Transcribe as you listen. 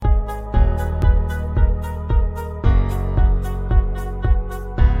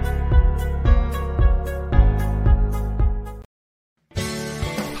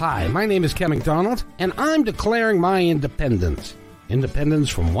Hi, my name is Ken McDonald, and I'm declaring my independence. Independence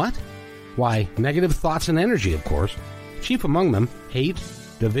from what? Why, negative thoughts and energy, of course. Chief among them, hate,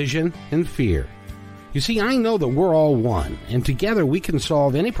 division, and fear. You see, I know that we're all one, and together we can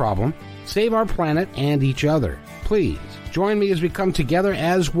solve any problem, save our planet and each other. Please, join me as we come together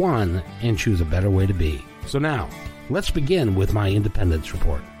as one and choose a better way to be. So now, let's begin with my independence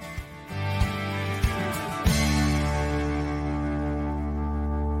report.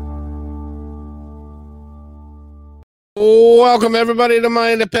 Welcome, everybody, to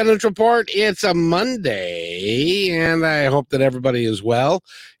my Independence Report. It's a Monday, and I hope that everybody is well.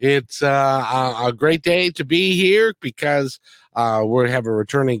 It's a great day to be here because we have a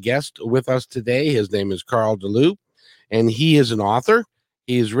returning guest with us today. His name is Carl DeLue, and he is an author.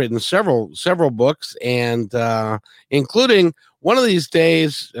 He's written several books, and including one of these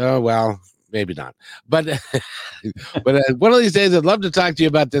days, maybe not, but one of these days I'd love to talk to you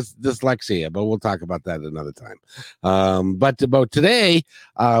about this dyslexia, but we'll talk about that another time. But today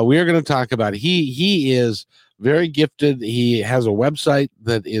we are going to talk about he is very gifted. He has a website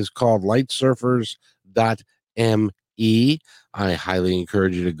that is called lightsurfers.me. I highly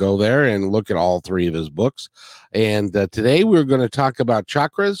encourage you to go there and look at all three of his books. And today we're going to talk about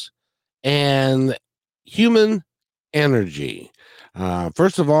chakras and human energy.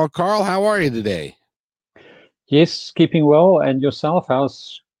 First of all, Carl, how are you today? Yes, keeping well. And yourself?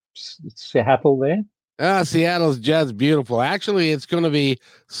 How's Seattle there? Seattle's just beautiful. Actually, it's going to be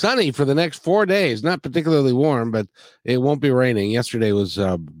sunny for the next 4 days. Not particularly warm, but it won't be raining. Yesterday was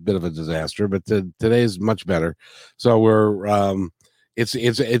a bit of a disaster, but today's much better. So it's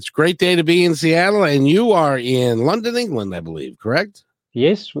a great day to be in Seattle, and you are in London, England, I believe, correct?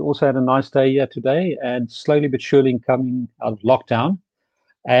 Yes, we also had a nice day here today, and slowly but surely coming out of lockdown.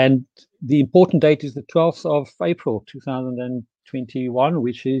 And the important date is the 12th of April, 2021,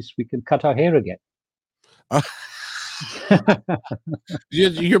 which is we can cut our hair again.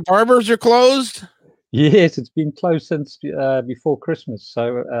 Your barbers are closed? Yes, it's been closed since before Christmas,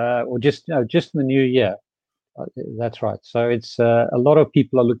 so or just in the new year. That's right. So it's a lot of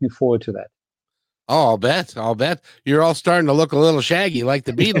people are looking forward to that. Oh, I'll bet. You're all starting to look a little shaggy like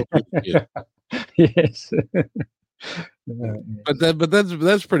the Beatles. Yes. But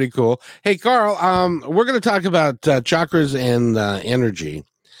that's pretty cool. Hey, Carl, we're going to talk about chakras and energy.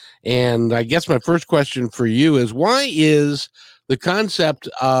 And I guess my first question for you is, why is the concept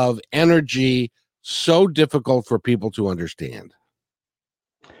of energy so difficult for people to understand?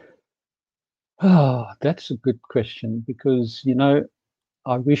 Oh, that's a good question, because,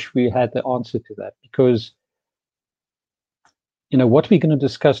 I wish we had the answer to that, because, what we're going to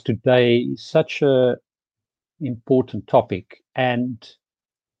discuss today is such a important topic. And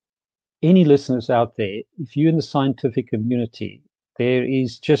any listeners out there, if you're in the scientific community, there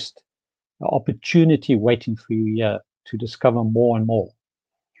is just an opportunity waiting for you here to discover more and more.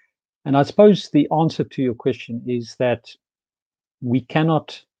 And I suppose the answer to your question is that we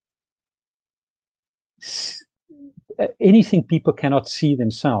cannot, anything people cannot see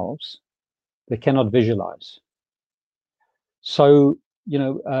themselves, they cannot visualize. So,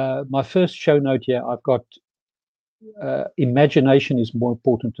 my first show note here, I've got imagination is more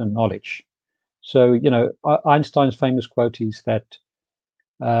important than knowledge. So, Einstein's famous quote is that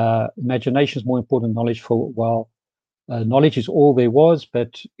imagination is more important than knowledge, knowledge is all there was,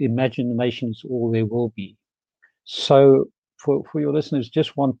 but imagination is all there will be. So for your listeners,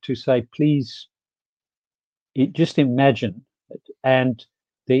 just want to say, please, just imagine it. And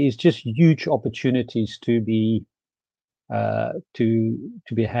there is just huge opportunities to be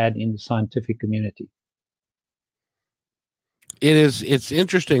had in the scientific community. It's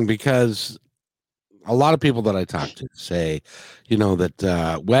interesting because a lot of people that I talk to say,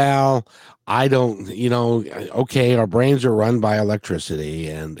 that, I don't, okay, our brains are run by electricity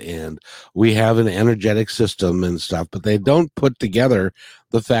and we have an energetic system and stuff, but they don't put together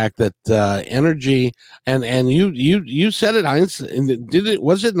the fact that energy and you said it, Einstein,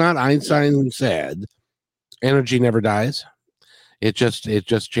 was it not Einstein said energy never dies? It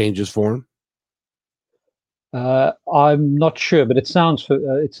just changes form. I'm not sure, but it sounds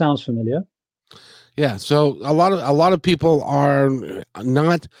familiar. Yeah, so a lot of people are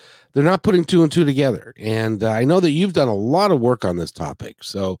not putting two and two together, and I know that you've done a lot of work on this topic.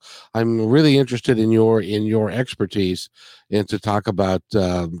 So I'm really interested in your expertise and to talk about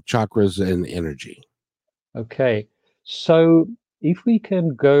chakras and energy. Okay, so if we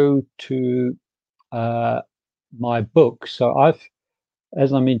can go to my book, so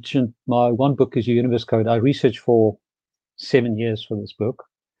as I mentioned, my one book is Universe Code. I researched for 7 years for this book.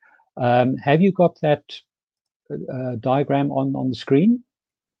 Have you got that diagram on the screen?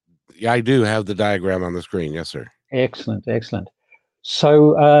 Yeah, I do have the diagram on the screen. Yes, sir. Excellent, excellent.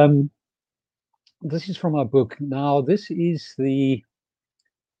 So this is from our book. Now, this is the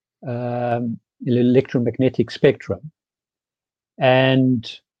electromagnetic spectrum,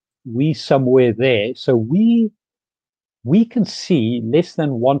 and we somewhere there. So we can see less than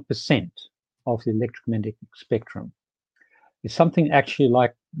 1% of the electromagnetic spectrum. It's something actually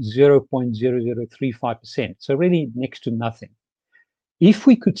like 0.0035%. So really next to nothing. If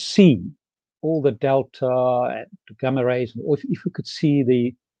we could see all the delta and gamma rays, or if we could see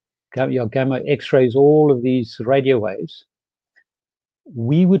the gamma X-rays, all of these radio waves,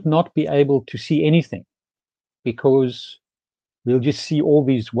 we would not be able to see anything because we'll just see all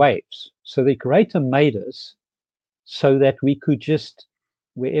these waves. So the Creator made us so that we could just,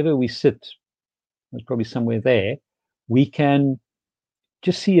 wherever we sit, there's probably somewhere there, we can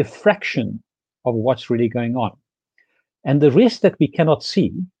just see a fraction of what's really going on. And the rest that we cannot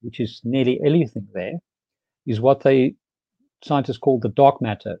see, which is nearly everything there, is what scientists call the dark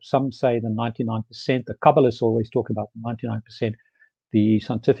matter. Some say the 99%. The Kabbalists always talk about the 99%. The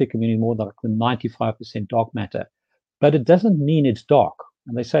scientific community more like the 95% dark matter. But it doesn't mean it's dark.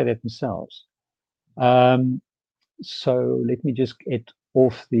 And they say that themselves. So let me just get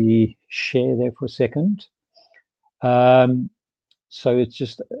off the share there for a second. So it's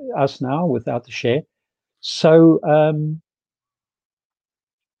just us now without the share. So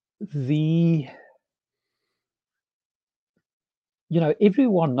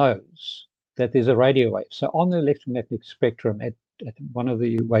everyone knows that there's a radio wave. So on the electromagnetic spectrum at one of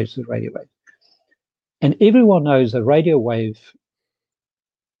the waves, the radio wave. And everyone knows a radio wave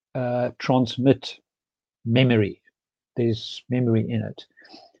transmit memory. There's memory in it.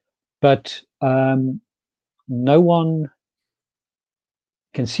 But no one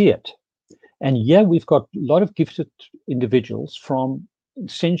can see it. And yeah, we've got a lot of gifted individuals from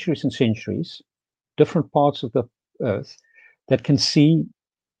centuries and centuries, different parts of the earth, that can see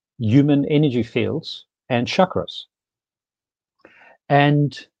human energy fields and chakras.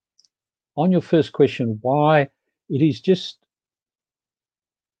 And on your first question, why, it is just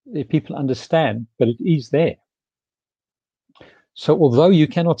that people understand, but it is there. So although you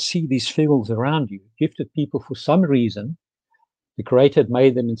cannot see these fields around you, gifted people, for some reason, the Creator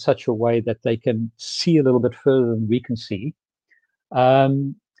made them in such a way that they can see a little bit further than we can see.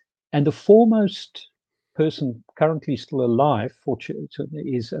 And the foremost person currently still alive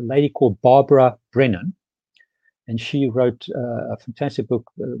is a lady called Barbara Brennan. And she wrote a fantastic book,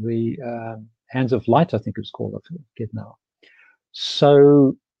 The Hands of Light, I think it's called. I forget now.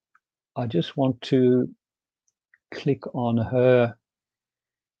 So I just want to click on her.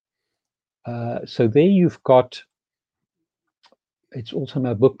 So there you've got, it's also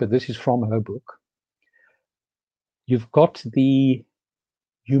my book, but this is from her book. You've got the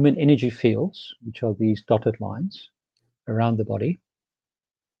human energy fields, which are these dotted lines around the body.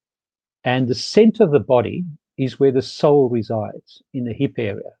 And the center of the body is where the soul resides, in the hip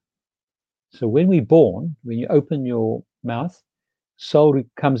area. So when we're born, when you open your mouth, soul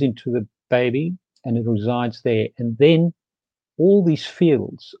comes into the baby and it resides there. And then all these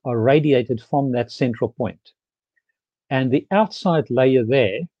fields are radiated from that central point. And the outside layer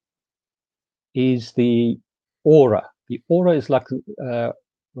there is the aura. The aura is like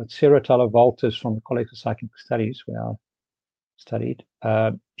what Sarah Tyler Walters from the College of Psychic Studies, where I studied,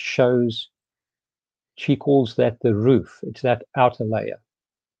 shows. She calls that the roof. It's that outer layer.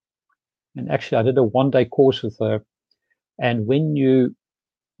 And actually, I did a one-day course with her. And when you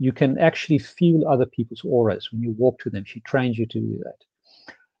can actually feel other people's auras when you walk to them. She trains you to do that.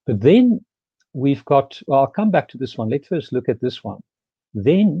 But then we've got, well, I'll come back to this one. Let's first look at this one.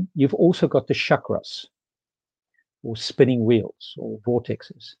 Then you've also got the chakras, or spinning wheels, or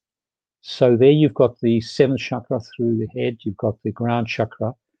vortexes. So there you've got the seventh chakra through the head, you've got the ground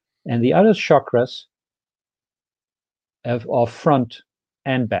chakra, and the other chakras are front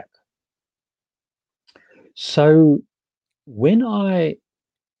and back. So when I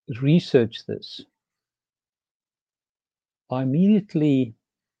researched this, I immediately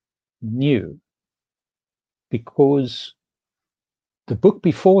knew, because the book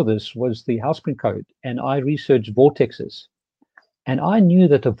before this was the Housepring Code, and I researched vortexes. And I knew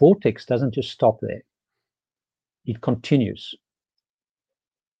that a vortex doesn't just stop there. It continues.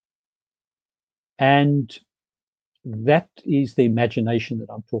 And that is the imagination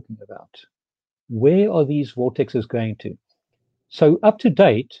that I'm talking about. Where are these vortexes going to? So up to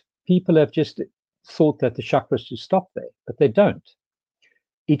date, people have just thought that the chakras just stop there, but they don't.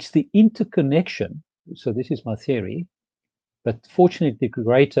 It's the interconnection. So this is my theory. But fortunately, the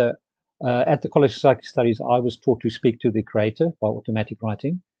Creator, at the College of Psychic Studies, I was taught to speak to the Creator by automatic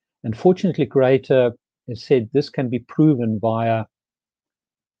writing. Unfortunately, Creator has said this can be proven via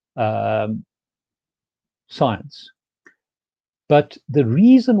science. But the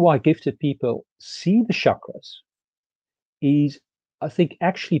reason why gifted people see the chakras is, I think,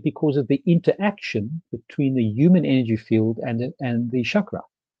 actually because of the interaction between the human energy field and the chakra.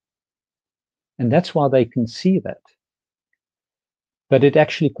 And that's why they can see that. But it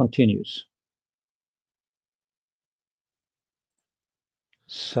actually continues.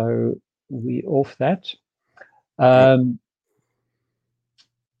 So we off that. All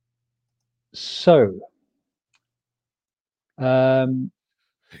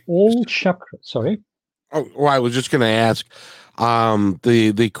chakras, sorry. Oh, well, I was just going to ask,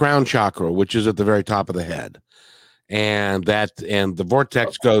 the crown chakra, which is at the very top of the head, and the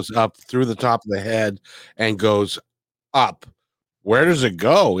vortex goes up through the top of the head and goes up. Where does it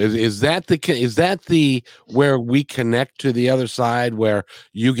go? Is that the where we connect to the other side, where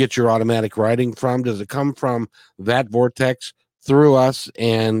you get your automatic writing from? Does it come from that vortex through us,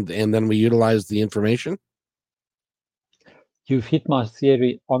 and then we utilize the information? You've hit my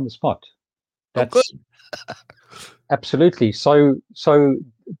theory on the spot. That's good. Absolutely. So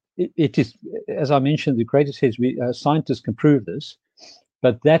it is, as I mentioned, the Creator says scientists can prove this,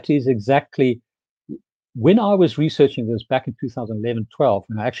 but that is exactly, when I was researching this back in 2011-12,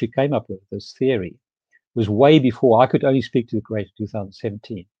 and I actually came up with this theory, was way before I could only speak to the Creator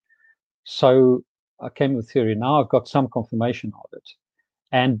 2017. So I came with theory. Now I've got some confirmation of it.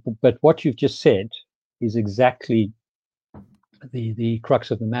 But what you've just said is exactly the crux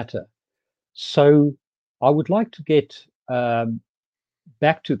of the matter. So I would like to get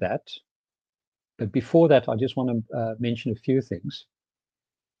back to that. But before that, I just want to mention a few things.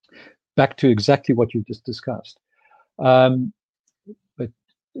 Back to exactly what you just discussed. But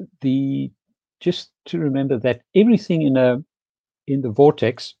just to remember that everything in the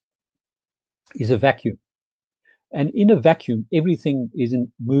vortex is a vacuum. And in a vacuum, everything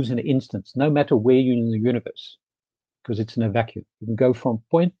moves in an instant, no matter where you're in the universe, because it's in a vacuum. You can go from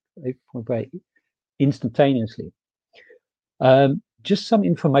point A to point B instantaneously. Just some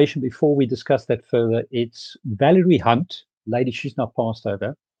information before we discuss that further. It's Valerie Hunt, lady, she's now passed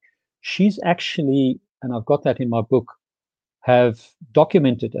over. She's actually, and I've got that in my book, have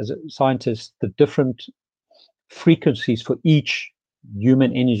documented as a scientist the different frequencies for each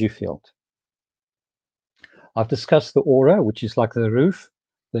human energy field. I've discussed the aura, which is like the roof,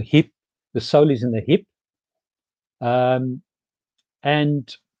 the hip, the soul is in the hip.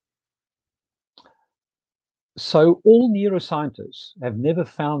 And so all neuroscientists have never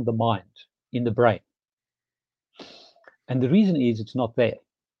found the mind in the brain. And the reason is it's not there.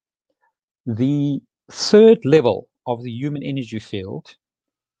 The third level of the human energy field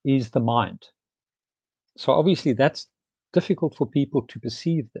is the mind. So obviously that's difficult for people to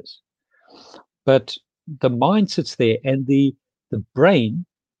perceive this. But the mind sits there, and the brain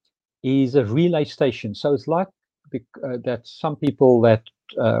is a relay station. So it's like that some people that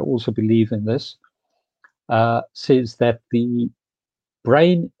also believe in this says that the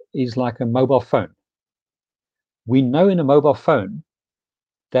brain is like a mobile phone. We know in a mobile phone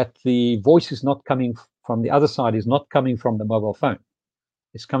that the voice is not coming from the other side, is not coming from the mobile phone.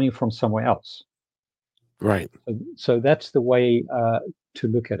 It's coming from somewhere else. Right. So that's the way to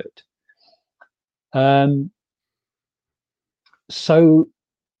look at it. So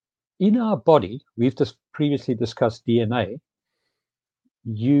in our body, we've just previously discussed DNA.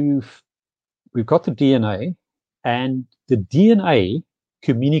 We've got the DNA, and the DNA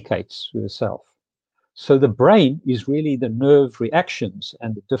communicates with itself. So the brain is really the nerve reactions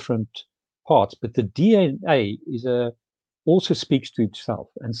and the different parts, but the DNA also speaks to itself,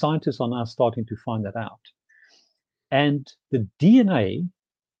 and scientists are now starting to find that out. And the DNA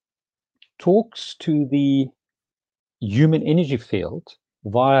talks to the human energy field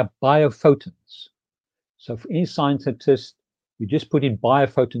via biophotons. So for any scientist, you just put in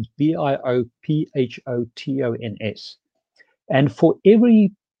biophotons, BIOPHOTONS. And for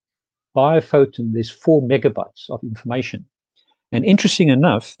every biophoton, there's 4 megabytes of information. And interesting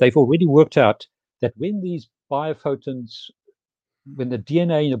enough, they've already worked out that when these biophotons, when the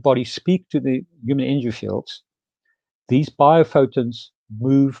DNA in the body speak to the human energy fields, these biophotons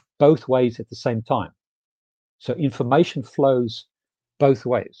move both ways at the same time. So information flows both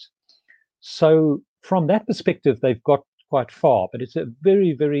ways. So from that perspective, they've got quite far, but it's a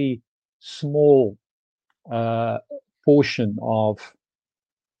very, very small portion of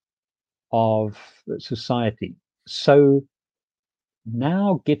society. So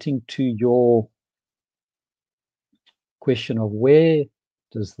now getting to your question of where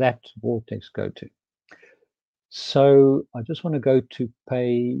does that vortex go to? So I just want to go to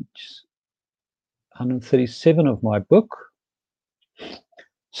page 137 of my book.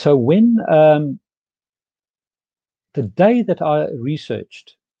 So when the day that I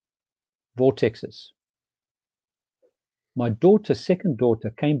researched vortexes, my daughter, second daughter,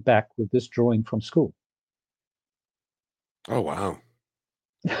 came back with this drawing from school. Oh, wow.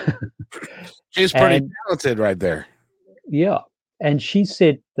 She's pretty talented right there. Yeah. And she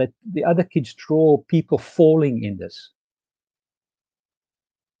said that the other kids draw people falling in this.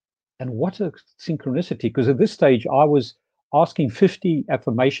 And what a synchronicity, because at this stage I was asking 50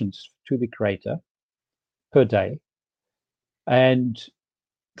 affirmations to the Creator per day, and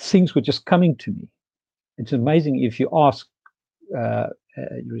things were just coming to me. It's amazing. If you ask, you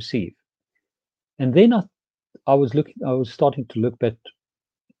receive. And then I was starting to look, but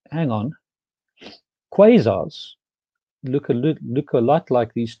hang on, quasars look a lot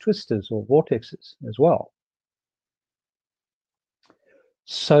like these twisters or vortexes as well.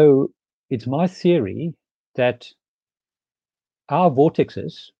 So it's my theory that our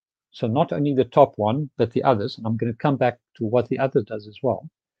vortexes, so not only the top one, but the others, and I'm going to come back to what the other does as well,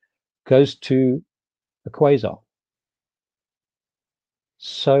 goes to a quasar.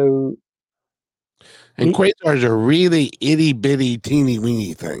 So, and quasars are really itty bitty, teeny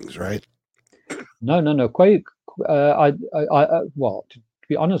weeny things, right? No. Well, to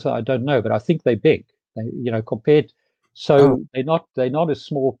be honest, I don't know, but I think they're big. Compared. So they're not as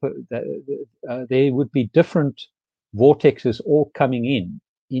small. There would be different vortexes all coming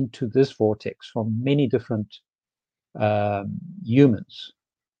into this vortex from many different humans.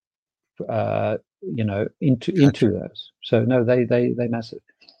 Into those. So no, they're massive.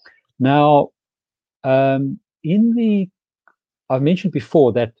 Now, I've mentioned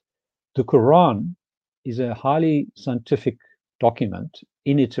before that the Quran is a highly scientific document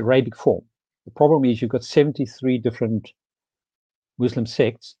in its Arabic form. The problem is you've got 73 different Muslim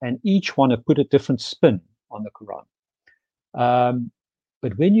sects, and each one have put a different spin on the Quran.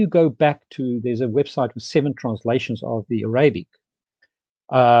 But when you go back to, there's a website with 7 translations of the Arabic,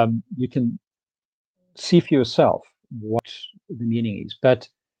 you can see for yourself what the meaning is. But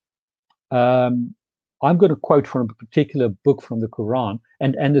I'm going to quote from a particular book from the Quran,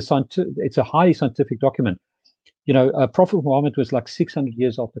 and it's a highly scientific document. Prophet Muhammad was like 600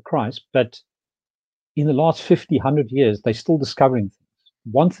 years after Christ, but in the last 50, 100 years, they're still discovering things.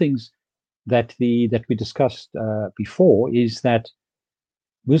 One thing that we discussed before is that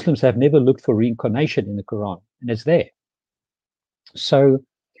Muslims have never looked for reincarnation in the Quran, and it's there. So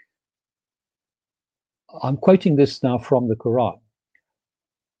I'm quoting this now from the Quran.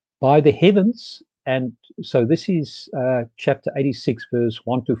 By the heavens, and so this is chapter 86, verse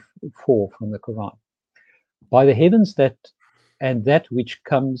 1 to 4 from the Quran. By the heavens that which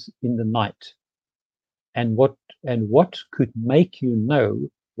comes in the night, and what could make you know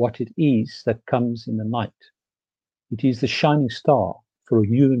what it is that comes in the night? It is the shining star for a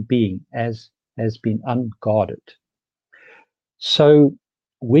human being as has been unguarded. So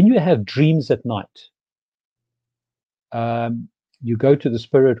when you have dreams at night, you go to the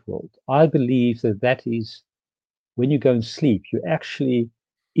spirit world. I believe that is when you go and sleep, you're actually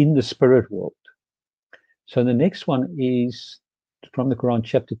in the spirit world. So the next one is from the Quran,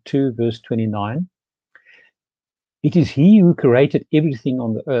 chapter 2, verse 29. It is he who created everything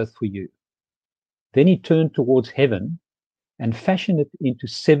on the earth for you. Then he turned towards heaven and fashioned it into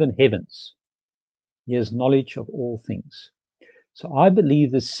 7 heavens. He has knowledge of all things. So I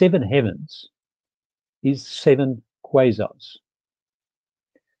believe the 7 heavens is 7 quasars.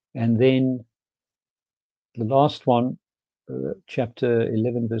 And then the last one, chapter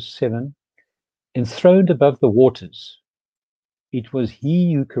 11, verse 7, enthroned above the waters, it was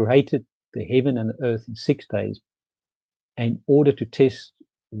he who created the heaven and the earth in 6 days in order to test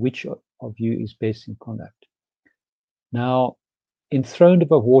which of you is best in conduct. Now, enthroned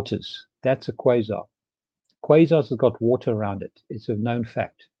above waters, that's a quasar. Quasars have got water around it. It's a known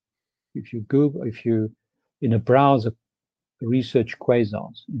fact. If you in a browser research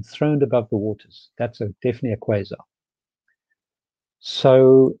quasars, enthroned above the waters, that's definitely a quasar.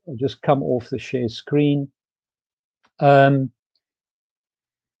 So I'll just come off the share screen.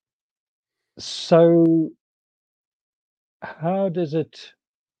 So how does it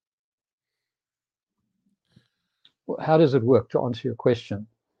work, to answer your question?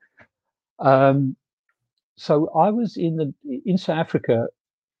 So I was in South Africa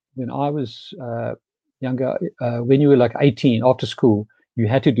when I was younger. When you were like 18, after school, you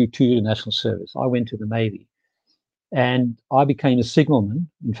had to do 2-year national service. I went to the Navy, and I became a signalman.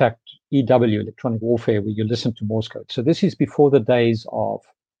 In fact, EW, electronic warfare, where you listen to Morse code. So this is before the days of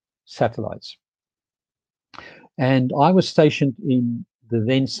satellites. And I was stationed in the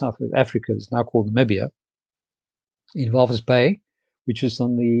then South Africa, it's now called Namibia, in Walvis Bay, which is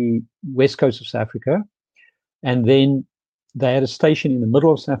on the west coast of South Africa. And then they had a station in the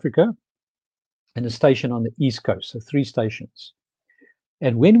middle of South Africa and a station on the east coast, so 3 stations.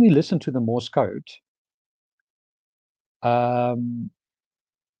 And when we listened to the Morse code,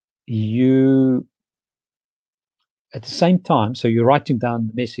 you, at the same time, so you're writing down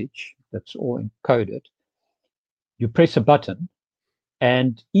the message that's all encoded, you press a button,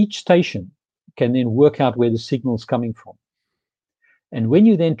 and each station can then work out where the signal is coming from. And when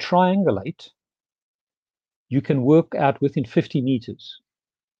you then triangulate, you can work out within 50 meters,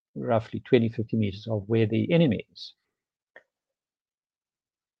 roughly 20, 50 meters of where the enemy is.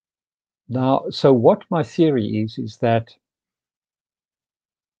 Now, so what my theory is that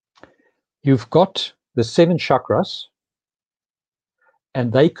you've got the 7 chakras,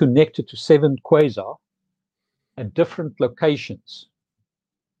 and they connected to 7 quasar at different locations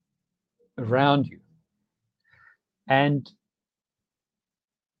around you. And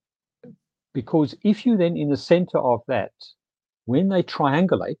because if you then in the center of that, when they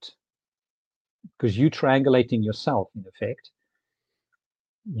triangulate, because you're triangulating yourself in effect,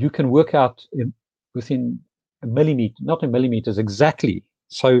 you can work out within a millimeter, not in millimeters exactly.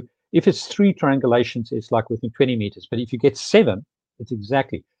 So if it's 3 triangulations, it's like within 20 meters. But if you get 7, it's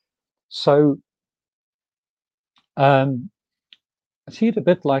exactly. So I see it a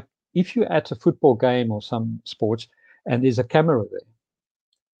bit like if you're at a football game or some sports and there's a camera there.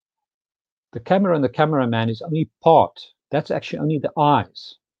 The camera and the cameraman is only part. That's actually only the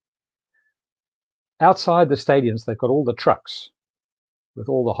eyes. Outside the stadiums, they've got all the trucks with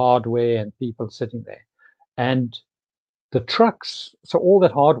all the hardware and people sitting there. And the trucks, so all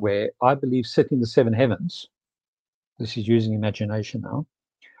that hardware, I believe, sit in the 7 heavens. This is using imagination now.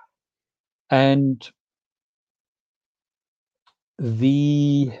 And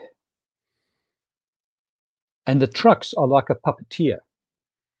the trucks are like a puppeteer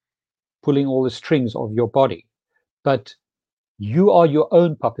pulling all the strings of your body, but you are your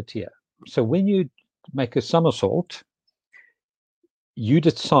own puppeteer. So when you make a somersault, you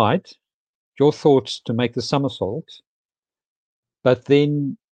decide your thoughts to make the somersault, but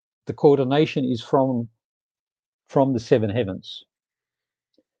then the coordination is from the 7 heavens.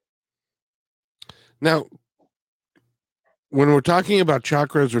 Now, when we're talking about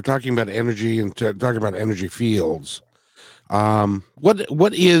chakras, we're talking about energy and talking about energy fields.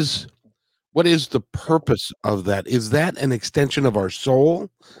 What is the purpose of that? Is that an extension of our soul,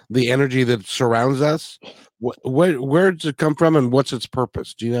 the energy that surrounds us? Where does it come from, and what's its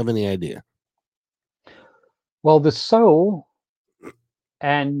purpose? Do you have any idea? Well, the soul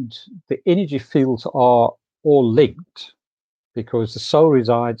and the energy fields are all linked because the soul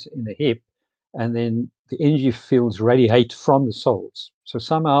resides in the hip, and then the energy fields radiate from the souls. So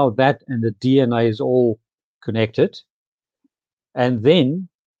somehow that and the DNA is all connected. And then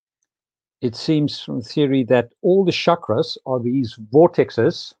it seems from theory that all the chakras are these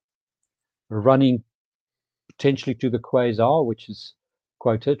vortexes running potentially to the quasar, which is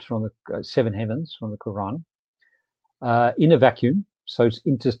quoted from the 7 heavens from the Quran, in a vacuum. So it's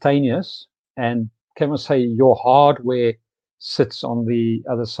instantaneous. And can I say your hardware sits on the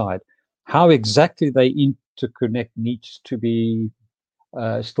other side? How exactly they interconnect needs to be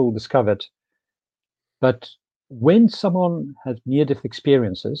still discovered. But when someone has near-death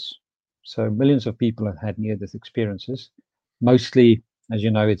experiences, so millions of people have had near-death experiences, mostly, as you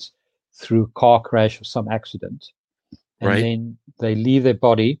know, it's through a car crash or some accident. And right. Then they leave their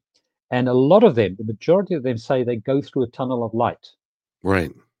body. And a lot of them, the majority of them say they go through a tunnel of light.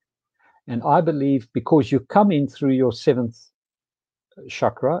 Right. And I believe because you come in through your 7th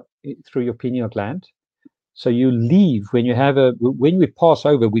chakra, through your pineal gland, so you leave when we pass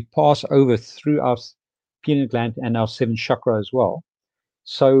over through our pineal gland and our 7th chakra as well.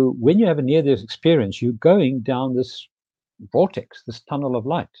 So when you have a near-death experience, you're going down this vortex, this tunnel of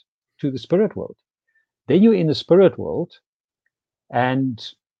light to the spirit world. Then you're in the spirit world, and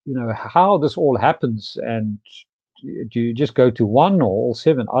you know how this all happens, and do you just go to one or all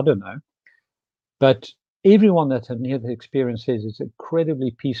 7? I don't know. But everyone that's had near-death experience says it's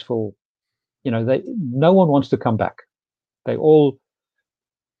incredibly peaceful. You know, no one wants to come back. They all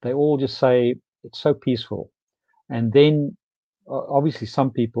just say it's so peaceful. And then obviously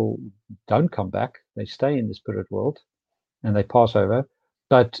some people don't come back. They stay in the spirit world and they pass over.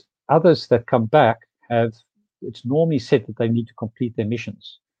 But others that come back it's normally said that they need to complete their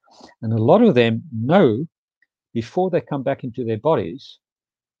missions. And a lot of them know before they come back into their bodies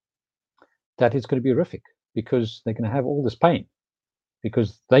that it's going to be horrific because they're going to have all this pain,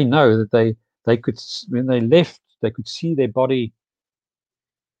 because they know that they could, when they left they could see their body,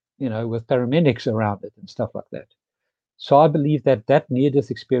 with paramedics around it and stuff like that. So I believe that near-death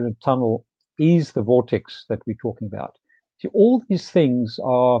experience tunnel is the vortex that we're talking about. See, all these things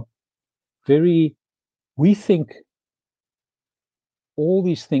are we think all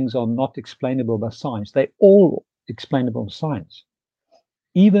these things are not explainable by science. They're all explainable by science.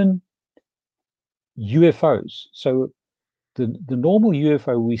 Even UFOs. So the normal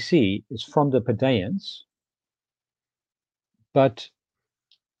UFO we see is from the Pleiadians,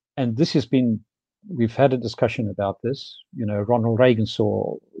 and this has been, we've had a discussion about this. Ronald Reagan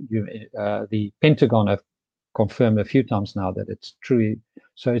saw, the Pentagon have confirmed a few times now that it's true.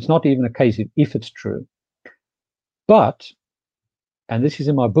 So it's not even a case of if it's true. But, and this is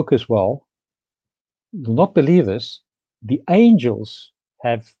in my book as well, you'll not believe this, the angels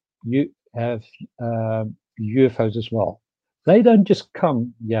have UFOs as well. They don't just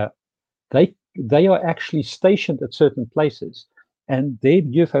come, they are actually stationed at certain places, and their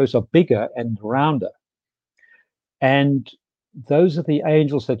UFOs are bigger and rounder. And those are the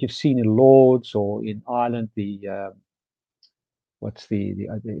angels that you've seen in Lourdes or in Ireland. What's the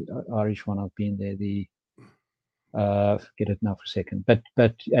Irish one? I've been there. Forget it now for a second. But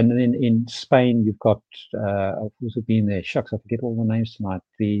and then in Spain you've got. I've also been there. Shucks, I forget all the names tonight.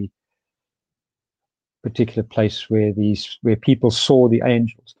 The particular place where people saw the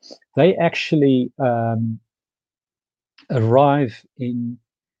angels. They actually arrive in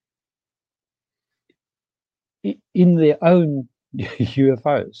their own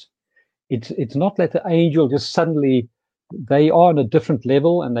UFOs. It's not that the angel just suddenly, they are on a different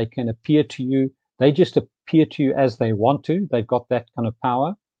level and they can appear to you. They just appear to you as they want to. They've got that kind of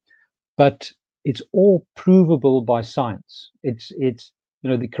power, but it's all provable by science. It's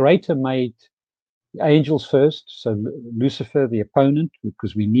the Creator made the angels first, so Lucifer, the opponent,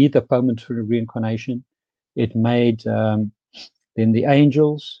 because we need the opponent for reincarnation. It made then the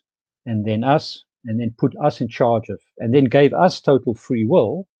angels, and then us, and then put us in charge of, and then gave us total free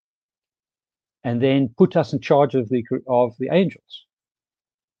will, and then put us in charge of the angels.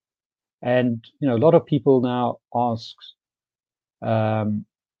 And a lot of people now ask,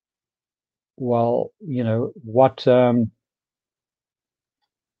 well, what?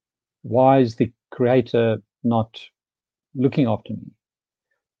 Why is the Creator not looking after me?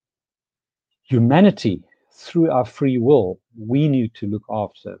 Humanity, through our free will, we need to look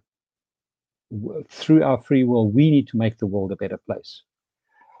after. Through our free will, we need to make the world a better place.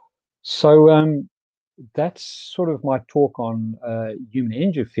 So that's sort of my talk on human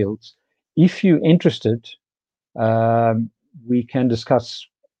energy fields. If you're interested, we can discuss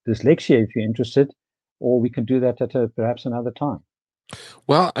dyslexia if you're interested, or we can do that at perhaps another time.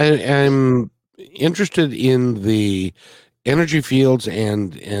 Well, I'm interested in the energy fields,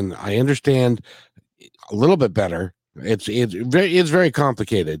 and I understand a little bit better. It's very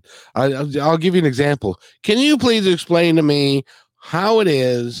complicated. I'll give you an example. Can you please explain to me how it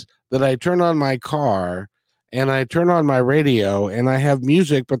is that I turn on my car and I turn on my radio and I have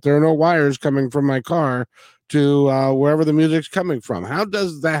music, but there are no wires coming from my car to wherever the music's coming from? How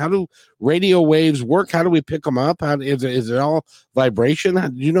do radio waves work? How do we pick them up? Is it all vibration?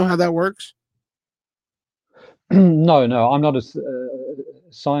 Do you know how that works? No, I'm not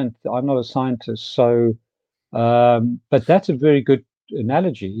I'm not a scientist. So, but that's a very good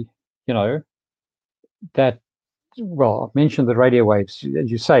analogy. That, well, I've mentioned the radio waves.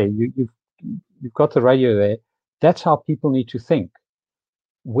 As you say, you've got the radio there. That's how people need to think.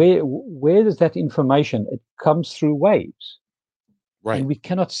 Where does that information? It comes through waves, right? And we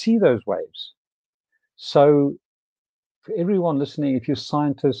cannot see those waves. So, for everyone listening, if you're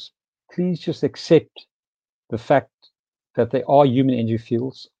scientists, please just accept the fact that there are human energy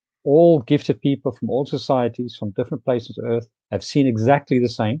fields. All gifted people from all societies, from different places on Earth, have seen exactly the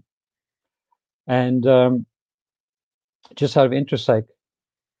same. And just out of interest sake,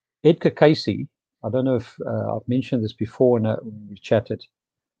 Edgar Cayce, I don't know if I've mentioned this before when we chatted.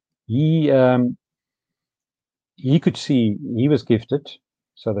 He could see, he was gifted.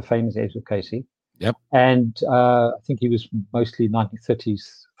 So the famous Edgar Cayce. Yep. And I think he was mostly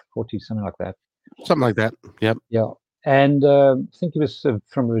 1930s, 40s, something like that. Something like that. Yep. Yeah. And I think he was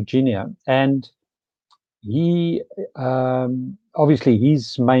from Virginia. And he, obviously,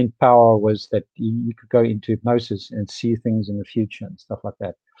 his main power was that he could go into hypnosis and see things in the future and stuff like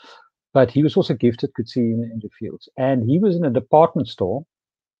that. But he was also gifted, could see in the energy fields. And he was in a department store,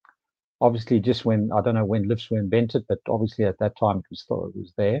 obviously just when, I don't know when lifts were invented, but obviously at that time it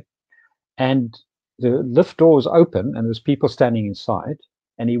was there. And the lift door was open and there's people standing inside.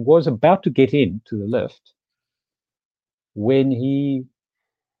 And he was about to get into the lift when he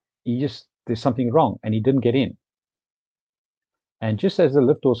just, there's something wrong and he didn't get in. And just as the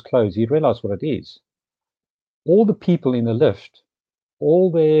lift doors closed, he realized what it is. All the people in the lift,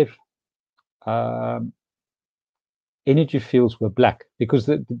 all their energy fields were black, because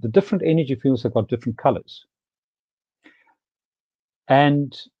the different energy fields have got different colors.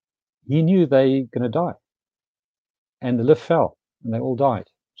 And he knew they were going to die. And the lift fell and they all died.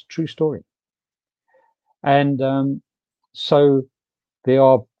 It's a true story. And so there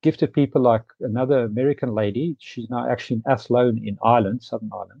are gifted people like another American lady. She's now actually in Athlone in Ireland, Southern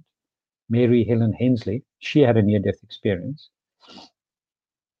Ireland, Mary Helen Hensley. She had a near-death experience.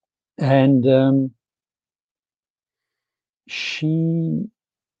 And she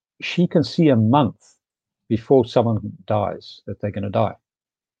can see a month before someone dies that they're going to die.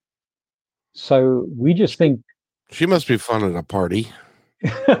 So we just think she must be fun at a party.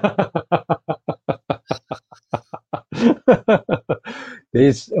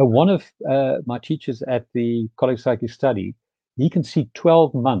 There's one of my teachers at the College of Psychic Study. He can see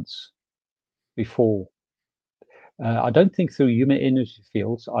 12 months before. I don't think through human energy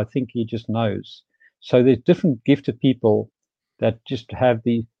fields. I think he just knows. So there's different gifted people that just have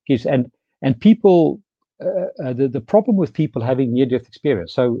the gifts, and people. The problem with people having near-death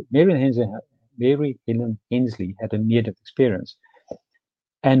experience. So Mary Helen Hensley had a near-death experience,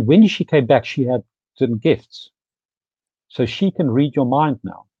 and when she came back, she had certain gifts. So she can read your mind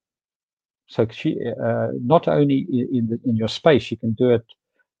now. So she not only in your space, she can do it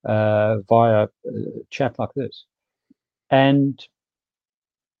via chat like this, and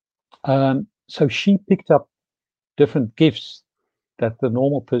so she picked up different gifts that the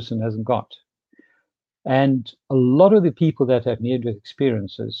normal person hasn't got. And a lot of the people that have near-death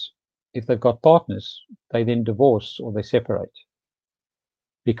experiences, if they've got partners, they then divorce or they separate,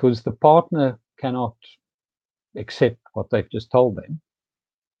 because the partner cannot accept what they've just told them.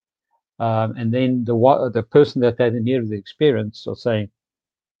 And then the person that had a near-death experience are saying,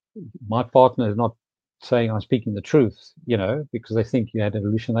 my partner is not saying I'm speaking the truth, because they think you had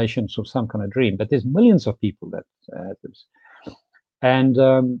hallucinations or some kind of dream. But there's millions of people that have this. And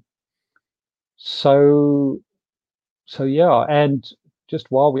so yeah, and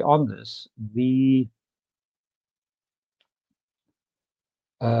just while we're on this,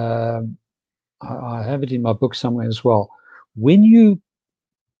 I have it in my book somewhere as well.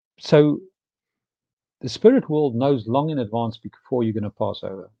 So the spirit world knows long in advance before you're going to pass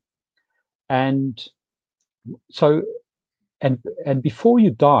over, and so and before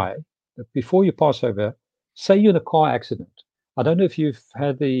you die, before you pass over, say you're in a car accident. I don't know if you've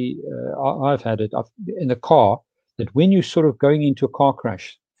had I've had it in a car, that when you're sort of going into a car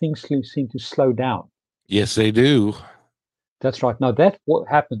crash, things seem to slow down. Yes, they do. That's right. Now that's what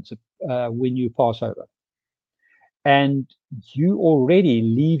happens when you pass over. And you already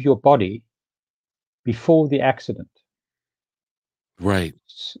leave your body before the accident. Right.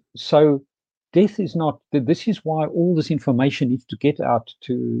 So death is not, this is why all this information needs to get out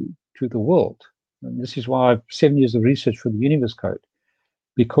to the world. And this is why I have 7 years of research for the Universe Code,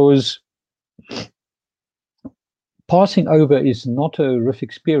 because passing over is not a horrific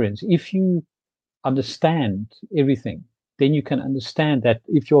experience. If you understand everything, then you can understand that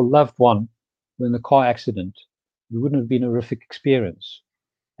if your loved one were in a car accident, it wouldn't have been a horrific experience.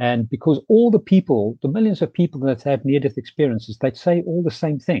 And because all the people, the millions of people that have near-death experiences, they say all the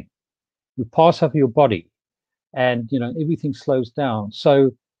same thing. You pass over your body and, everything slows down.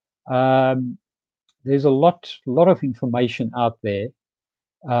 So there's a lot of information out there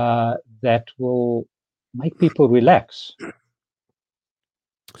that will make people relax.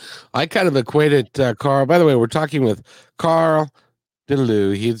 I kind of equate it, Carl. By the way, we're talking with Carl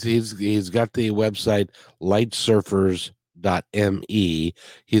Diddley. He's got the website lightsurfers.me.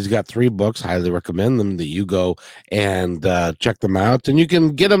 He's got 3 books. Highly recommend them that you go and check them out. And you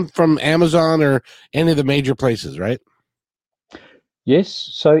can get them from Amazon or any of the major places, right? Yes.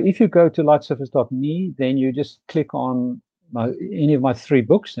 So if you go to lightsurfers.me, then you just click on any of my 3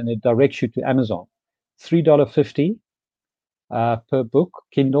 books, and it directs you to Amazon. $3.50 per book,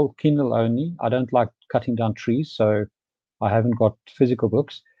 Kindle only. I don't like cutting down trees, so I haven't got physical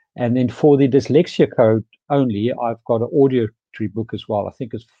books. And then for the dyslexia code only, I've got an audio tree book as well. I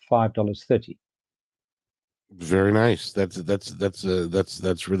think it's $5.30. Very nice.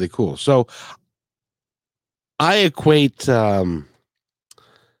 That's really cool. So I equate our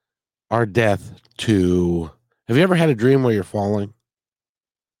death to. Have you ever had a dream where you're falling?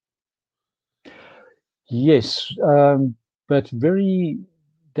 Yes, but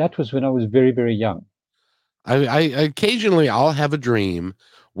that was when I was very, very young. I occasionally I'll have a dream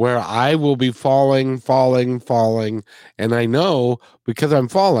where I will be falling, and I know because I'm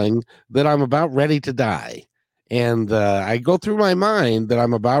falling that I'm about ready to die. and I go through my mind that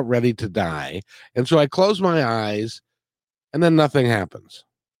I'm about ready to die, and so I close my eyes, and then nothing happens.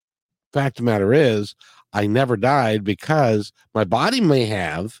 Fact of the matter is, I never died because my body may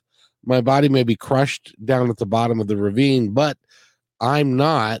be crushed down at the bottom of the ravine, but I'm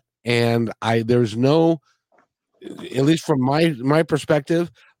not, and there's no, at least from my perspective,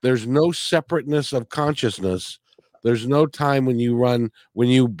 there's no separateness of consciousness. There's no time when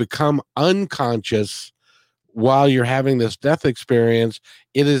you become unconscious while you're having this death experience.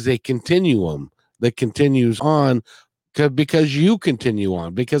 It is a continuum that continues on because you continue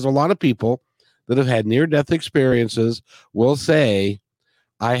on. Because a lot of people that have had near death experiences will say,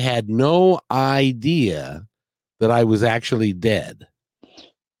 I had no idea that I was actually dead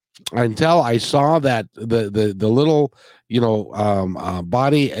until I saw that the little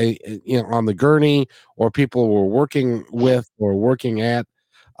body on the gurney, or people were working with or working at.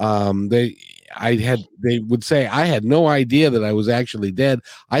 They would say, I had no idea that I was actually dead.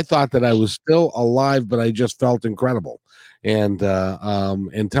 I thought that I was still alive, but I just felt incredible. And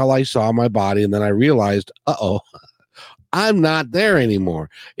until I saw my body, and then I realized, I'm not there anymore.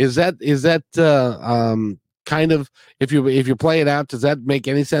 Is that kind of, if you play it out, does that make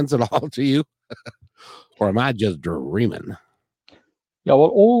any sense at all to you? Or am I just dreaming? Yeah,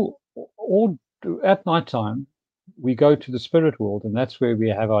 well, all at nighttime, we go to the spirit world, and that's where we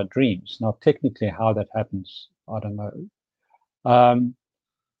have our dreams. Now, technically, how that happens, I don't know.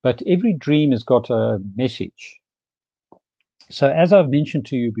 But every dream has got a message. So, as I've mentioned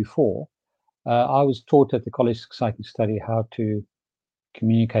to you before, I was taught at the College of Psychic Study how to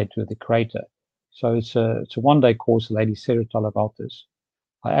communicate with the Creator. So it's a one-day course. Lady Sarah told about this.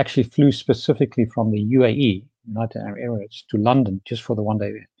 I actually flew specifically from the UAE, United Arab Emirates, to London just for the one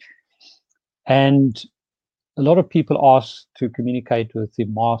day. And a lot of people ask to communicate with the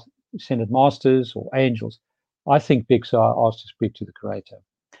ascended masters or angels. I think big, so I asked to speak to the Creator.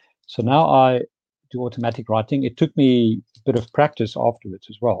 So now I do automatic writing. It took me a bit of practice afterwards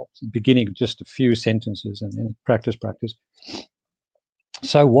as well. In the beginning, just a few sentences, and then practice.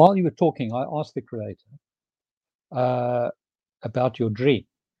 So while you were talking, I asked the Creator about your dream.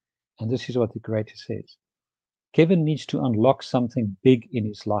 And this is what the Creator says. Kevin needs to unlock something big in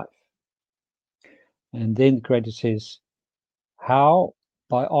his life. And then the Creator says, how?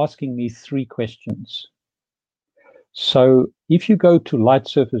 By asking me 3 questions. So if you go to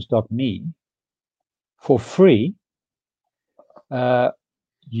lightsurfers.me for free,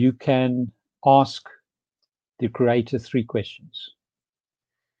 you can ask the Creator 3 questions.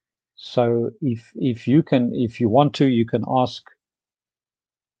 So if you want to, you can ask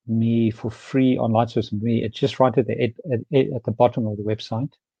me for free on lightsurfers.me. It's just right at the bottom of the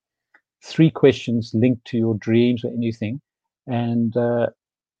website. 3 questions linked to your dreams or anything, and I'll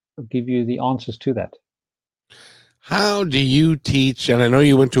give you the answers to that. How do you teach? And I know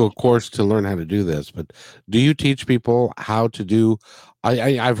you went to a course to learn how to do this, but do you teach people how to do?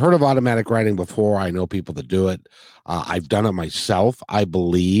 I've heard of automatic writing before. I know people that do it. I've done it myself, I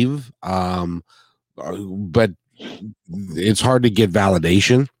believe, but it's hard to get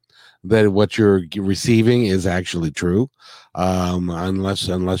validation that what you're receiving is actually true,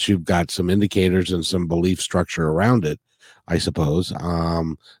 unless you've got some indicators and some belief structure around it, I suppose.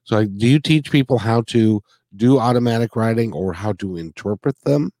 So do you teach people how to do automatic writing or how to interpret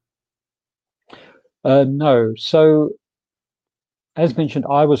them? No. So as mentioned,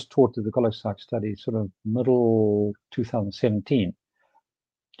 I was taught at the College of Psychic Studies sort of middle 2017.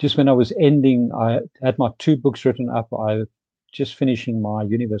 Just when I was ending, I had my 2 books written up. I just finishing my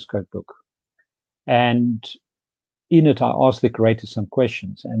Universe Code book. And in it, I asked the Creator some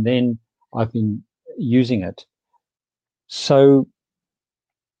questions, and then I've been using it. So,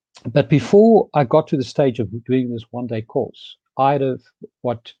 but before I got to the stage of doing this one-day course, I'd have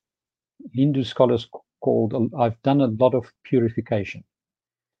what Hindu scholars called, I've done a lot of purification.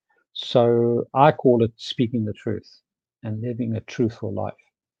 So I call it speaking the truth and living a truthful life.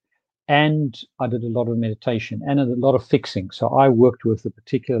 And I did a lot of meditation and a lot of fixing. So I worked with a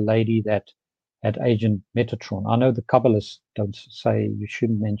particular lady that had Agent Metatron. I know the Kabbalists don't say you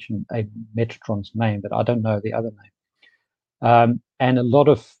shouldn't mention Metatron's name, but I don't know the other name. And a lot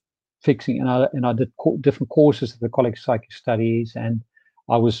of fixing. And I did different courses at the College of Psychic Studies, and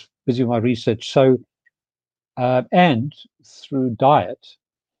I was busy with my research. So, and through diet,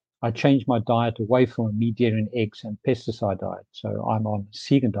 I changed my diet away from a meat, dairy, and eggs and pesticide diet. So I'm on a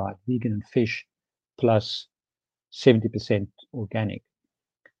vegan diet, vegan and fish, plus 70% organic,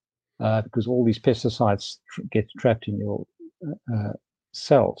 because all these pesticides get trapped in your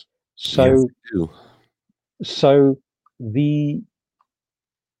cells. So, Yes, so the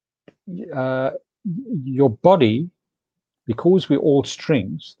your body, because we're all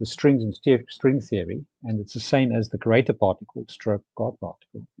strings, the strings in string theory, and it's the same as the greater particle, stroke God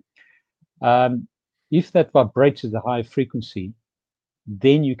particle. If that vibrates at a high frequency,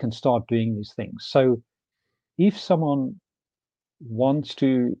 then you can start doing these things. So if someone wants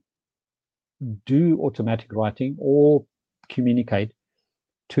to do automatic writing or communicate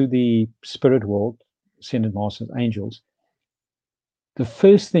to the spirit world, ascended masters, angels, the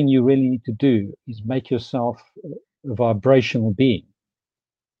first thing you really need to do is make yourself a vibrational being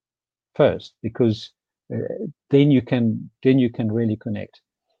first, because then you can really connect.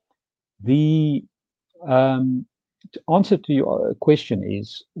 The answer to your question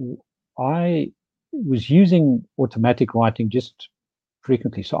is, I was using automatic writing just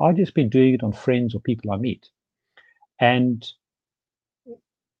frequently, so I've just been doing it on friends or people I meet, and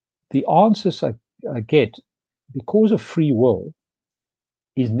the answers I get, because of free will,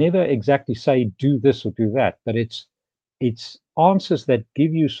 is never exactly say do this or do that, but it's answers that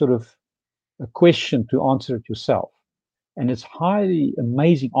give you sort of a question to answer it yourself, and it's highly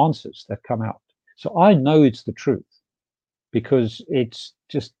amazing answers that come out. So I know it's the truth because it's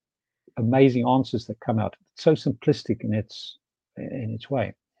just amazing answers that come out. It's so simplistic in its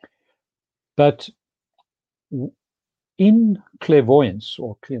way. But in clairvoyance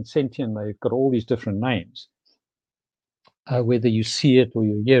or clairsentient, they've got all these different names. Whether you see it or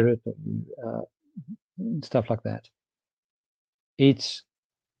you hear it or you, stuff like that. It's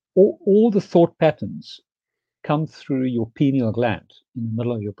all the thought patterns come through your pineal gland in the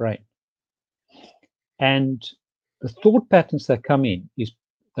middle of your brain. And the thought patterns that come in,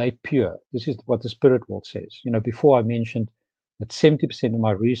 they're pure. This is what the spirit world says. You know, before I mentioned that 70% of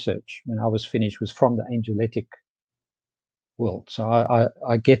my research when I was finished was from the angelic world. So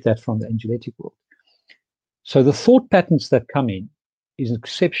I get that from the angelic world. So the thought patterns that come in is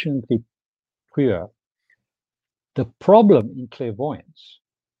exceptionally pure. The problem in clairvoyance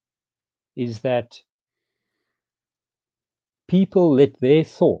is that people let their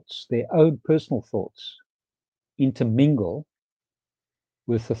thoughts, their own personal thoughts, intermingle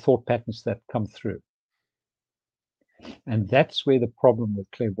with the thought patterns that come through. And that's where the problem with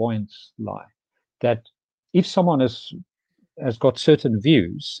clairvoyance lie. That if someone has got certain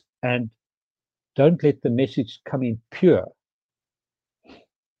views and don't let the message come in pure,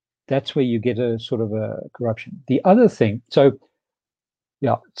 that's where you get a sort of a corruption. The other thing, so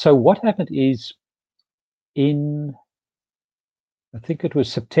what happened is in, I think it was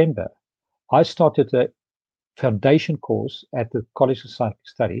September, I started a foundation course at the College of Psychic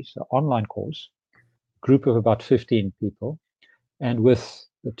Studies, an online course, group of about 15 people, and with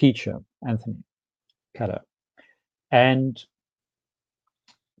the teacher, Anthony Caddo. And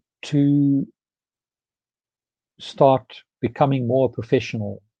to start becoming more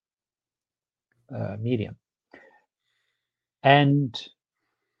professional medium. And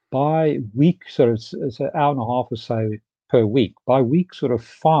by week, sort of, it's an hour and a half or so per week, by week sort of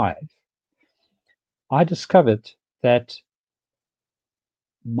 5, I discovered that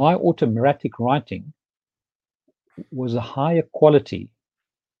my automatic writing was a higher quality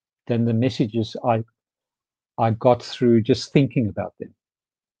than the messages I got through just thinking about them.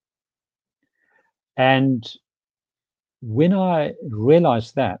 And when I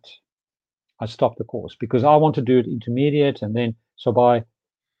realized that, I stopped the course because I want to do it intermediate. And then, so by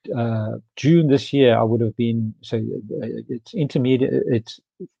June this year, I would have been, so it's intermediate, it's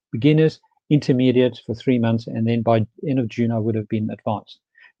beginners, intermediate for 3 months. And then by end of June, I would have been advanced.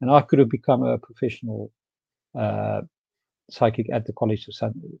 And I could have become a professional psychic at the College of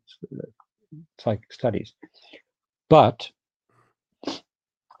Psychic Studies. But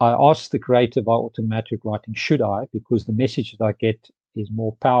I asked the creator by automatic writing, should I? Because the message that I get is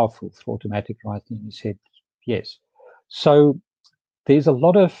more powerful through automatic writing. He said, yes. So there's a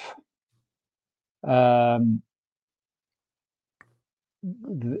lot of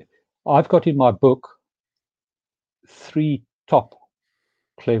I've got in my book 3 top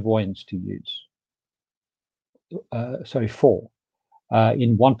clairvoyants to use. 4.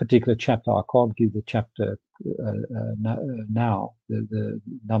 In one particular chapter, I can't give the chapter now, the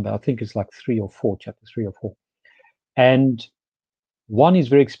number, I think it's like 3 or 4, chapter 3 or 4. And one is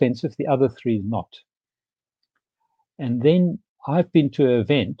very expensive, the other 3 is not. And then I've been to an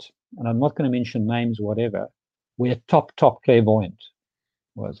event, and I'm not going to mention names or whatever, where top clairvoyant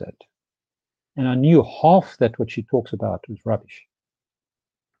was at. And I knew half that what she talks about was rubbish.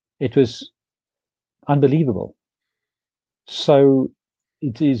 It was unbelievable. So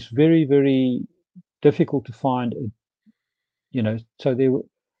it is very, very difficult to find, so there were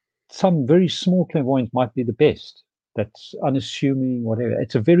some very small clairvoyants might be the best, that's unassuming, whatever.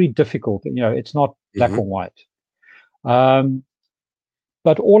 It's a very difficult, it's not black or white.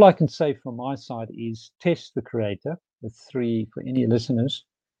 But all I can say from my side is test the creator with for any listeners,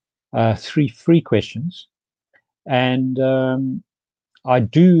 3 free questions. And I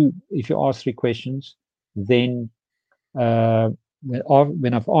do, if you ask 3 questions, then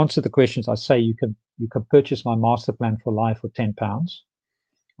when I've answered the questions, I say you can purchase my master plan for life for £10.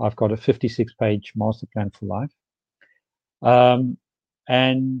 I've got a 56-page master plan for life.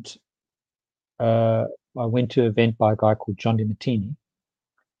 And I went to an event by a guy called John DeMartini,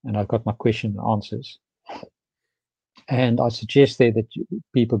 and I've got my question and answers. And I suggest there that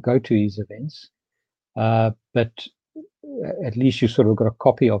people go to his events, but at least you sort of got a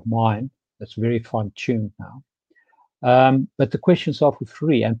copy of mine that's very fine-tuned now. But the questions are for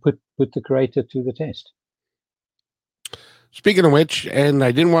free, and put the creator to the test. Speaking of which, and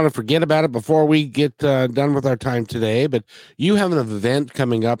I didn't want to forget about it before we get done with our time today, but you have an event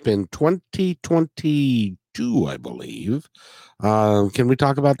coming up in 2022, I believe. Can we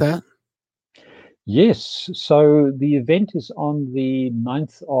talk about that? Yes. So the event is on the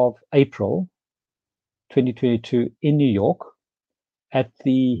 9th of April, 2022 in New York at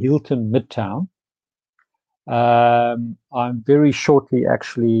the Hilton Midtown. I'm very shortly,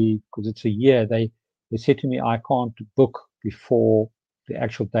 actually, because it's a year, they said to me I can't book before the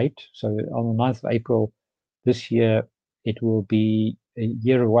actual date. So on the 9th of April this year, it will be a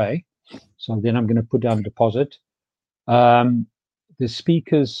year away. So then I'm going to put down a deposit. The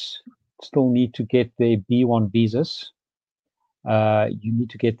speakers still need to get their B1 visas. You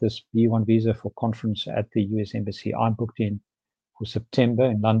need to get this B1 visa for conference at the US Embassy. I'm booked in for September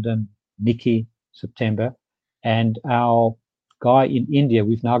in London, Nikki, September. And our guy in India,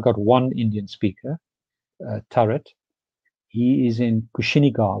 we've now got one Indian speaker, Tarat. He is in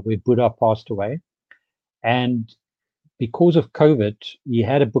Kushinagar, where Buddha passed away. And because of COVID, he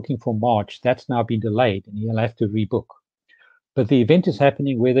had a booking for March. That's now been delayed, and he'll have to rebook. But the event is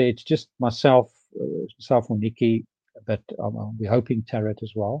happening, whether it's just myself or Nikki, but we're hoping Tarat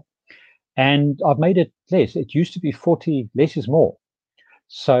as well. And I've made it less. It used to be 40, less is more.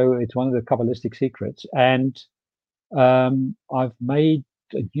 So it's one of the Kabbalistic secrets. And I've made,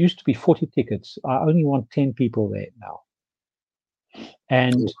 it used to be 40 tickets. I only want 10 people there now.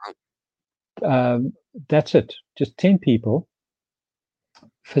 And that's it. Just 10 people,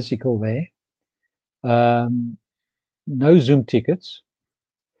 physical there. No Zoom tickets.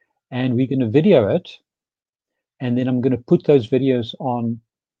 And we're going to video it. And then I'm going to put those videos on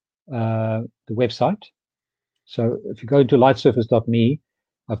the website. So if you go to lightsurfers.me,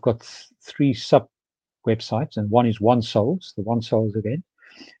 I've got 3 sub websites, and one is One Souls, the One Souls event.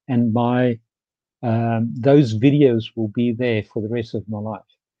 And my those videos will be there for the rest of my life.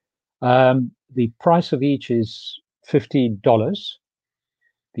 The price of each is $50.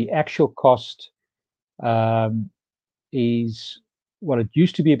 The actual cost is, well, it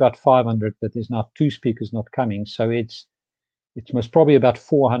used to be about $500, but there's now 2 speakers not coming. So it's most probably about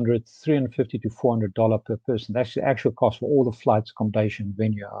 $350 to $400 per person. That's the actual cost for all the flights, accommodation,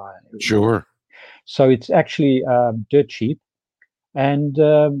 venue. Sure. So it's actually dirt cheap. And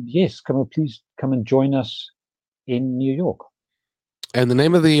yes, please come and join us in New York. And the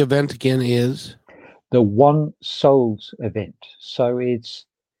name of the event again is? The One Souls event. So it's,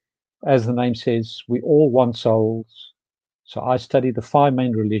 as the name says, we all one souls. So I study the 5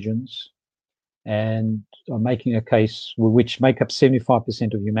 main religions, and I'm making a case which make up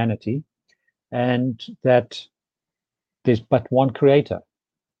 75% of humanity, and that there's but one creator.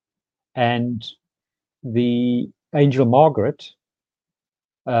 And the angel Margaret,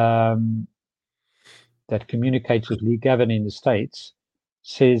 that communicates with Lee Gavin in the States,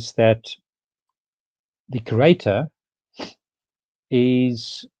 says that the creator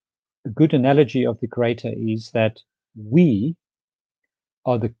is, a good analogy of the creator is that we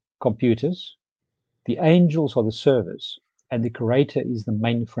are the computers, the angels are the servers, and the creator is the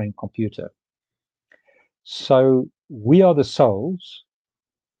mainframe computer. So we are the souls,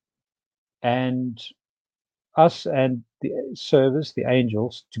 and us and the servers, the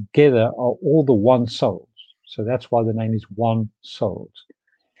angels, together are all the one souls. So that's why the name is One Souls.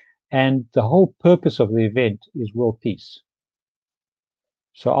 And the whole purpose of the event is world peace.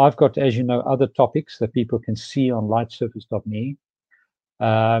 So I've got, as you know, other topics that people can see on lightsurfers.me.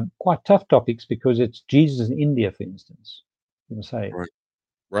 Quite tough topics, because it's Jesus in India, for instance. You say, right.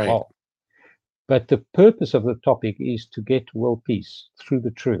 Wow. But the purpose of the topic is to get world peace through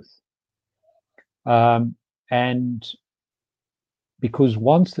the truth. And because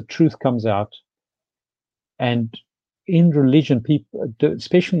once the truth comes out, and in religion, people,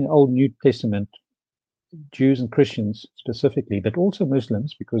 especially in the Old New Testament, Jews and Christians specifically, but also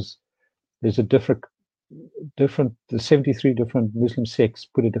Muslims, because there's a different, the 73 different Muslim sects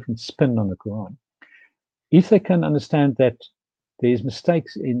put a different spin on the Quran. If they can understand that there's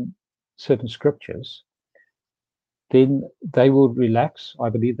mistakes in certain scriptures, then they will relax. I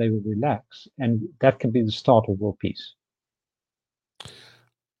believe they will relax, and that can be the start of world peace.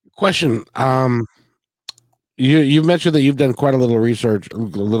 Question. You mentioned that you've done quite a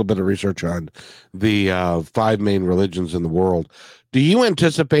little bit of research on the 5 main religions in the world. Do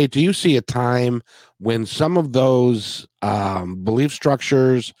you see a time when some of those belief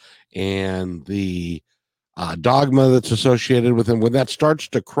structures and the dogma that's associated with them, when that starts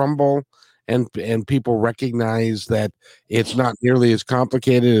to crumble and people recognize that it's not nearly as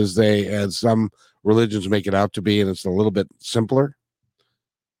complicated as some religions make it out to be, and it's a little bit simpler?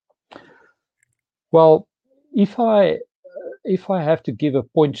 Well, if I have to give a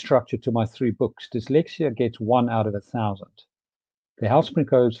point structure to my 3 books, Dyslexia gets 1 out of 1,000. The Healthspring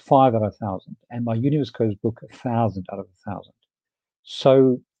Codes 5 out of 1,000, and my Universe Codes book 1,000 out of 1,000.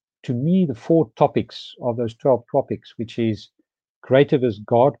 So to me, the 4 topics of those 12 topics, which is Creative as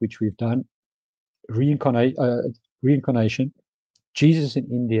God, which we've done, reincarnation, Jesus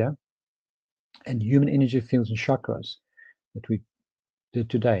in India, and human energy fields and chakras that we did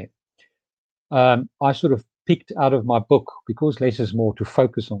today. I sort of picked out of my book, because less is more, to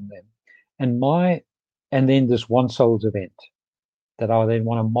focus on them. And then this One Souls event that I then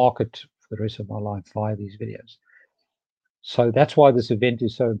want to market for the rest of my life via these videos. So that's why this event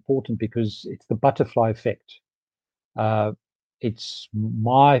is so important, because it's the butterfly effect. It's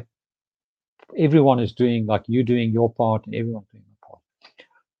everyone is doing, like you're doing your part and everyone's doing their part.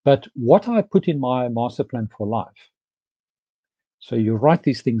 But what I put in my master plan for life, so you write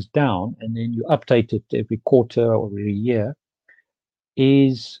these things down and then you update it every quarter or every year,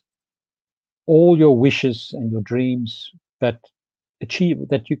 is all your wishes and your dreams that you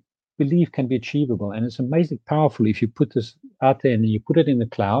believe can be achievable. And it's amazing powerful if you put this out there and then you put it in the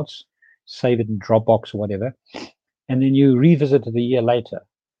clouds, save it in Dropbox or whatever, and then you revisit it a year later.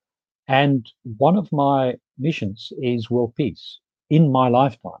 And one of my missions is world peace in my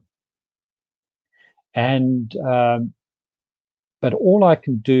lifetime. And but all I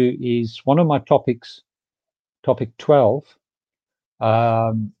can do is one of my topics, topic 12,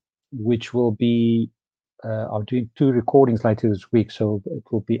 which will be, I'm doing 2 recordings later this week, so it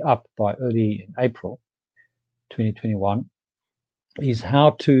will be up by early in April 2021, is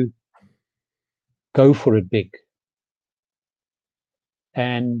how to go for it big.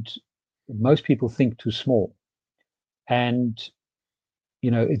 And most people think too small. And,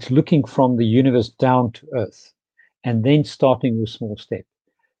 it's looking from the universe down to earth and then starting with small step.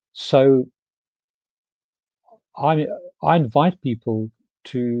 So I invite people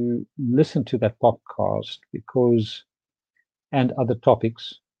to listen to that podcast and other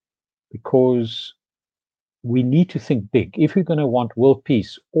topics, because we need to think big. If we're going to want world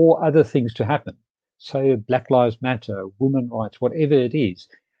peace or other things to happen, say Black Lives Matter, women rights, whatever it is,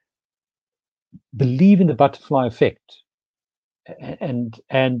 believe in the butterfly effect, and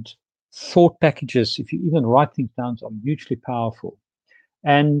thought packages, if you even write things down, are hugely powerful.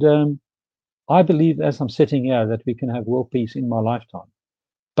 And I believe, as I'm sitting here, that we can have world peace in my lifetime.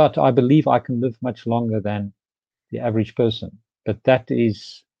 But I believe I can live much longer than the average person. But that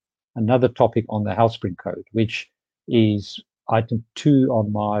is another topic on the Healthspring Code, which is item 2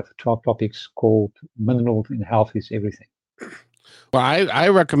 on my 12 topics, called Minerals in Health is Everything. Well, I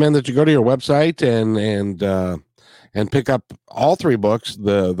recommend that you go to your website and pick up all 3 books.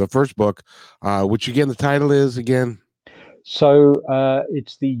 The first book, which again, the title is again. So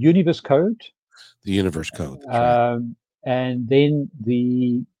it's the Universe Code. The Universe Code. Right. And then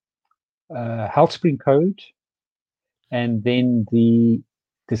the Healthspring Code, and then the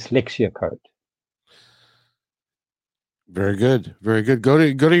Dyslexia Code. Very good, very good. Go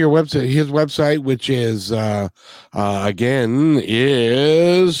to your website, his website, which is again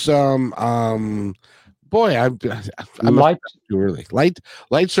is boy, I'm light too early.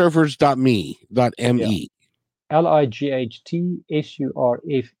 Lightsurfers.me. Yeah.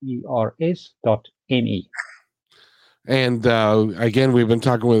 LIGHTSURFERS.ME. And again, we've been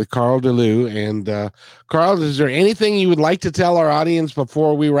talking with Carl DeLu. And Carl, is there anything you would like to tell our audience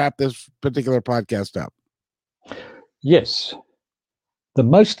before we wrap this particular podcast up? Yes. The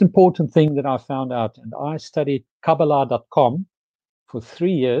most important thing that I found out, and I studied Kabbalah.com for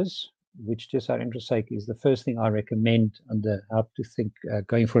 3 years, which, just our interest sake, is the first thing I recommend under how to think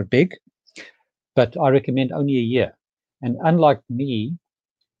going for it big. But I recommend only a year. And unlike me,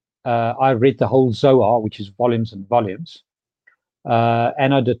 I read the whole Zohar, which is volumes and volumes.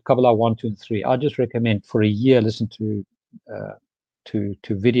 and I did Kabbalah 1, 2, and 3. I just recommend for a year listen to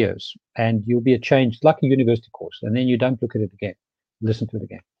videos, and you'll be a change, like a university course, and then you don't look at it again, listen to it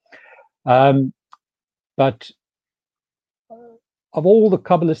again. But of all the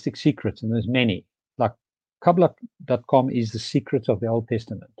Kabbalistic secrets, and there's many, like Kabbalah.com is the secret of the Old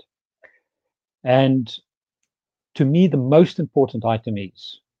Testament. And to me, the most important item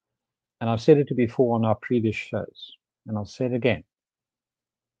is, and I've said it before on our previous shows, and I'll say it again,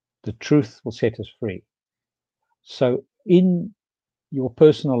 the truth will set us free. So in your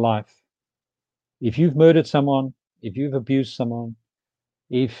personal life, if you've murdered someone, if you've abused someone,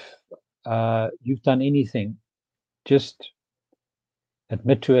 if you've done anything, just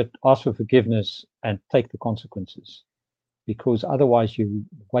admit to it, ask for forgiveness, and take the consequences, because otherwise you're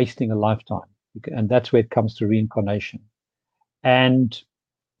wasting a lifetime. And that's where it comes to reincarnation. And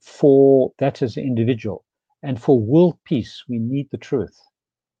for that as an individual, and for world peace, we need the truth.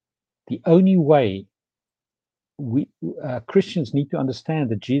 The only way Christians need to understand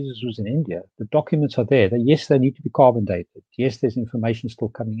that Jesus was in India. The documents are there. Yes, they need to be carbon dated. Yes, there's information still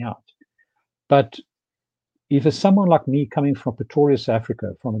coming out. But if it's someone like me coming from Pretoria, South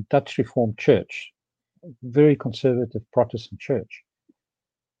Africa, from a Dutch Reformed church, a very conservative Protestant church,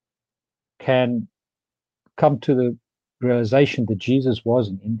 can come to the realization that Jesus was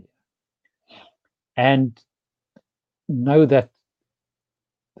in India and know that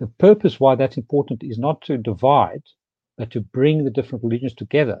the purpose why that's important is not to divide, but to bring the different religions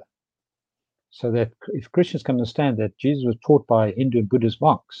together, so that if Christians can understand that Jesus was taught by Hindu and Buddhist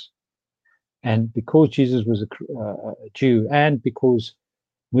monks, and because Jesus was a Jew, and because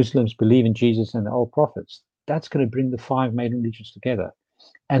Muslims believe in Jesus and the old prophets, that's going to bring the 5 main religions together.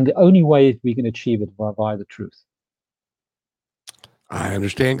 And the only way we can achieve it is via the truth. I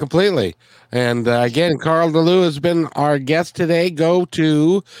understand completely. And again, Carl DeLu has been our guest today. Go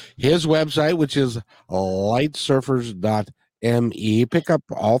to his website, which is lightsurfers.me. Pick up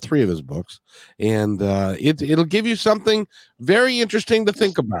all 3 of his books, and it'll give you something very interesting to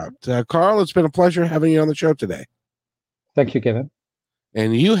think about. Carl, it's been a pleasure having you on the show today. Thank you, Kevin.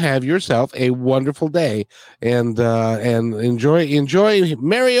 And you have yourself a wonderful day, and enjoy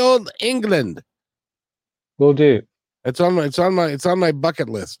merry old England. Will do. It's on my bucket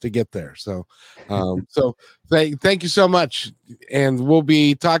list to get there. So, thank you so much, and we'll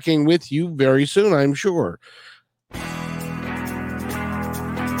be talking with you very soon, I'm sure.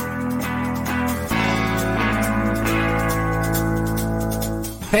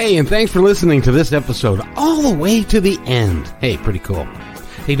 Hey, and thanks for listening to this episode all the way to the end. Hey, pretty cool.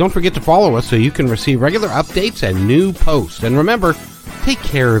 Hey, don't forget to follow us so you can receive regular updates and new posts. And remember, take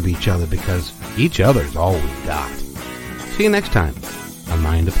care of each other, because each other's all we've got. See you next time on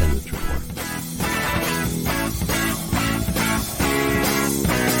My Independence Report.